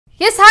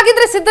S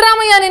ಹಾಗಿದ್ರೆ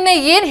ಸಿದ್ದರಾಮಯ್ಯ ನಿನ್ನೆ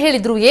ಏನು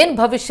ಹೇಳಿದ್ರು, ಏನು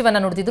ಭವಿಷ್ಯವನ್ನ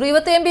ನುಡಿದಿದ್ರು,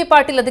 ಇವತ್ತು ಎಂಬಿ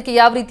ಪಾಟೀಲ್ ಅದಕ್ಕೆ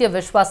ಯಾವ ರೀತಿಯ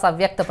ವಿಶ್ವಾಸ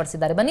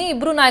ವ್ಯಕ್ತಪಡಿಸಿದ್ದಾರೆ? ಬನ್ನಿ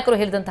ಇಬ್ರು ನಾಯಕರು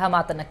ಹೇಳಿದಂತಹ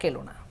ಮಾತನ್ನ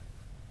ಕೇಳೋಣ.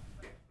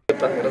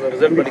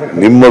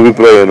 ನಿಮ್ಮ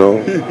ಅಭಿಪ್ರಾಯ ಏನು?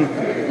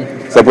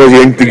 ಸಪೋಸ್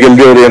 8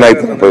 ಗೆಲ್ದಿಯವರು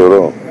ಏನಾಯ್ತಪ್ಪ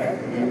ಇವರು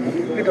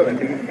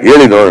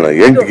ಹೇಳಿ ನೋಡೋಣ.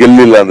 8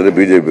 ಗೆಲ್ಲಿಲ್ಲ ಅಂದ್ರೆ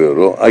ಬಿಜೆಪಿ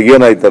ಅವರು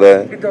ಆಗೇನಾಯ್ತಾರೆ?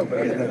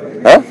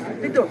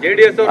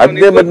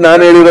 ಅದೇ ಮತ್ತೆ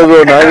ನಾನು ಹೇಳಿರೋದು,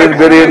 ನಾನೇನು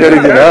ಬೇರೆ ಏನ್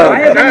ಹೇಳಿದ್ದೀನ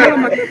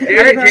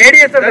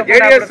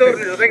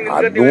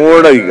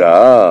ನೋಡ. ಈಗ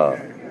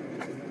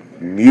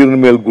ನೀರಿನ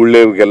ಮೇಲೆ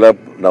ಗುಳ್ಳೆಗೆಲ್ಲ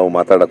ನಾವು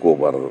ಮಾತಾಡಕ್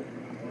ಹೋಗ್ಬಾರದು.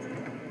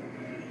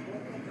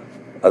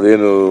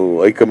 ಅದೇನು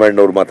ಹೈಕಮಾಂಡ್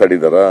ಅವ್ರು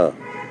ಮಾತಾಡಿದಾರ?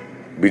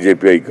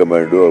 ಬಿಜೆಪಿ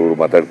ಹೈಕಮಾಂಡ್ ಅವರು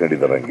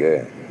ಮಾತಾಡ್ಕೊಂಡಿದಾರ ಹಂಗೆ?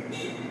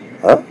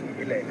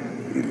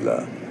 ಇಲ್ಲ.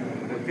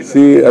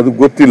 ಅದು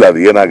ಗೊತ್ತಿಲ್ಲ ಅದು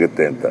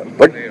ಏನಾಗುತ್ತೆ ಅಂತ.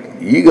 ಬಟ್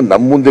ಈಗ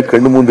ನಮ್ಮ ಮುಂದೆ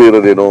ಕಣ್ಣು ಮುಂದೆ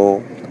ಇರೋದೇನು,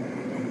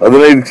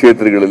 15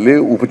 ಕ್ಷೇತ್ರಗಳಲ್ಲಿ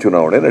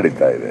ಉಪಚುನಾವಣೆ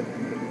ನಡೀತಾ ಇದೆ.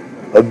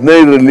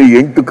 15ರಲ್ಲಿ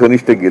 8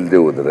 ಕನಿಷ್ಠ ಗೆಲ್ಲದೆ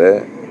ಹೋದ್ರೆ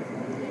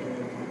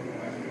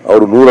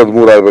ಅವರು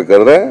 113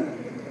 ಆಗ್ಬೇಕಾದ್ರೆ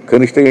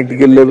ಕನಿಷ್ಠ 8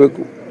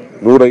 ಗೆಲ್ಲಲೇಬೇಕು.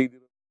 105.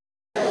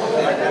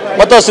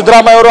 ಮತ್ತು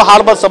ಸಿದ್ದರಾಮಯ್ಯ ಅವರು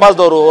ಹಾಲ್ಮತ್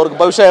ಸಮಾಜದವರು, ಅವ್ರಿಗೆ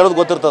ಭವಿಷ್ಯ ಹೇಳೋದು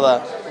ಗೊತ್ತಿರ್ತದ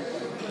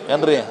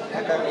ಏನ್ರಿ?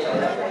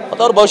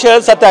 ಮತ್ತು ಅವ್ರ ಭವಿಷ್ಯ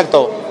ಹೇಳಿ ಸತ್ಯ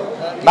ಆಗ್ತಾವ.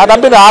 ನಾನು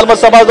ನಂಬಿನ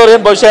ಹಾಲ್ಮತ್ ಸಮಾಜದವ್ರು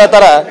ಏನು ಭವಿಷ್ಯ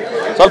ಹೇಳ್ತಾರ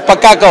ಸ್ವಲ್ಪ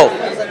ಪಕ್ಕ ಹಾಕವ್.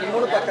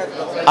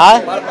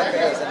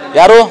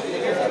 ಯಾರು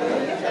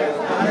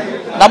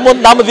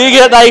ನಮ್ಮದು ಈಗ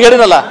ನಾ ಈಗ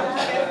ಹೇಳಿನಲ್ಲ,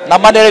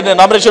 ನಮ್ಮನೆ ಹೇಳಿನಿ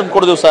ನಾಮಿನೇಷನ್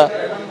ಕೊಡ ದಿವಸ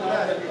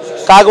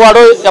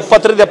ಕಾಗವಾಡು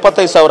 70ರಿಂದ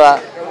 75 ಸಾವಿರ,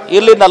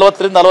 ಇಲ್ಲಿ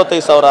 40ರಿಂದ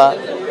 45 ಸಾವಿರ,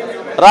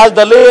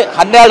 ರಾಜ್ಯದಲ್ಲಿ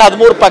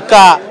 12-13 ಪಕ್ಕ,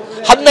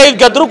 15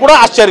 ಗೆದ್ರೂ ಕೂಡ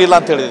ಆಶ್ಚರ್ಯ ಇಲ್ಲ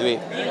ಅಂತ ಹೇಳಿದ್ವಿ.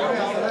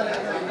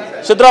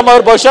 ಸಿದ್ದರಾಮಯ್ಯ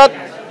ಅವ್ರ ಭವಿಷ್ಯ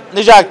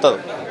ನಿಜ ಆಗ್ತದೆ.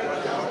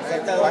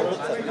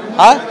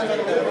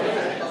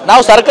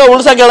 ನಾವು ಸರ್ಕಾರ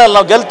ಉಳ್ಸಂಗೆ ಹೇಳಲ್ಲ,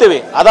 ನಾವು ಗೆಲ್ತೀವಿ.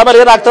 ಅದಾದ್ಮೇಲೆ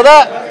ಏನಾಗ್ತದ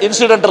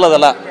ಇನ್ಸಿಡೆಂಟಲ್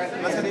ಅದಲ್ಲ.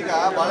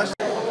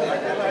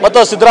 ಮತ್ತು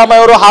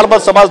ಸಿದ್ದರಾಮಯ್ಯ ಅವರು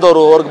ಹಾಲ್ಮತ್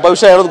ಸಮಾಜದವರು, ಅವ್ರಿಗೆ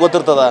ಭವಿಷ್ಯ ಹೇಳೋದು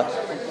ಗೊತ್ತಿರ್ತದ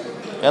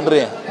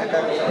ಏನ್ರಿ?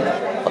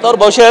 ಮತ್ತು ಅವ್ರ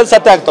ಭವಿಷ್ಯ ಹೇಳಿ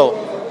ಸತ್ಯ ಆಗ್ತಾವ.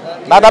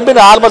 ನಾನು ನಂಬಿನ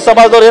ಹಾಲ್ಮತ್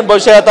ಸಮಾಜದವ್ರು ಏನು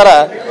ಭವಿಷ್ಯ ಹೇಳ್ತಾರ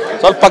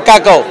ಸ್ವಲ್ಪ ಪಕ್ಕ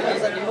ಹಾಕವ್.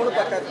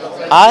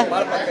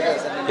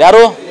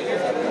 ಯಾರು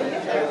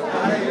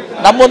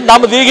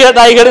ನಮ್ಮದು ಈಗ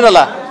ನಾ ಈಗ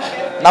ಹೇಳಿನಲ್ಲ,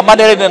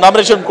 ನಮ್ಮನೆ ಹೇಳಿನಿ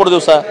ನಾಮಿನೇಷನ್ ಕೊಡ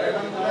ದಿವಸ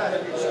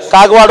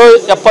ಕಾಗವಾಡು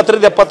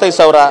 70ರಿಂದ 75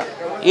 ಸಾವಿರ,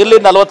 ಇಲ್ಲಿ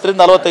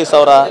 40ರಿಂದ 45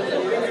 ಸಾವಿರ,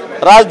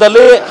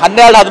 ರಾಜ್ಯದಲ್ಲಿ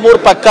 12-13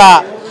 ಪಕ್ಕ,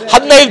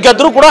 15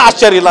 ಗೆದ್ರೂ ಕೂಡ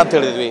ಆಶ್ಚರ್ಯ ಇಲ್ಲ ಅಂತ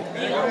ಹೇಳಿದ್ವಿ.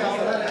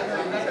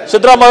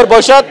 ಸಿದ್ದರಾಮಯ್ಯ ಅವ್ರ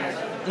ಭವಿಷ್ಯ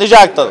ನಿಜ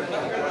ಆಗ್ತದೆ.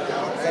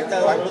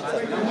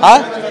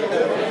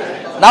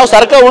 ನಾವು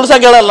ಸರ್ಕಾರ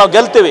ಉಳ್ಸಂಗೆ ಹೇಳಲ್ಲ, ನಾವು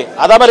ಗೆಲ್ತೀವಿ.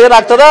 ಅದಾದ್ಮೇಲೆ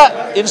ಏನಾಗ್ತದ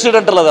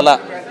ಇನ್ಸಿಡೆಂಟಲ್ ಅದಲ್ಲ.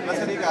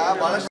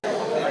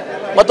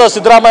 ಮತ್ತು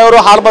ಸಿದ್ದರಾಮಯ್ಯ ಅವರು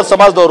ಹಾಲ್ಮತ್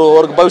ಸಮಾಜದವರು,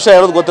 ಅವ್ರಿಗೆ ಭವಿಷ್ಯ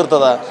ಹೇಳೋದು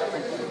ಗೊತ್ತಿರ್ತದ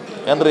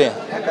ಏನ್ರಿ?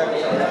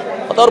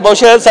 ಮತ್ತು ಅವ್ರ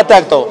ಭವಿಷ್ಯ ಹೇಳಿ ಸತ್ಯ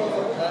ಆಗ್ತಾವ.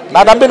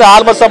 ನಾನು ನಂಬಿನ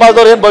ಹಾಲ್ಮತ್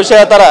ಸಮಾಜದವ್ರು ಏನು ಭವಿಷ್ಯ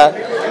ಹೇಳ್ತಾರ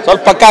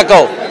ಸ್ವಲ್ಪ ಪಕ್ಕ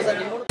ಹಾಕವ್.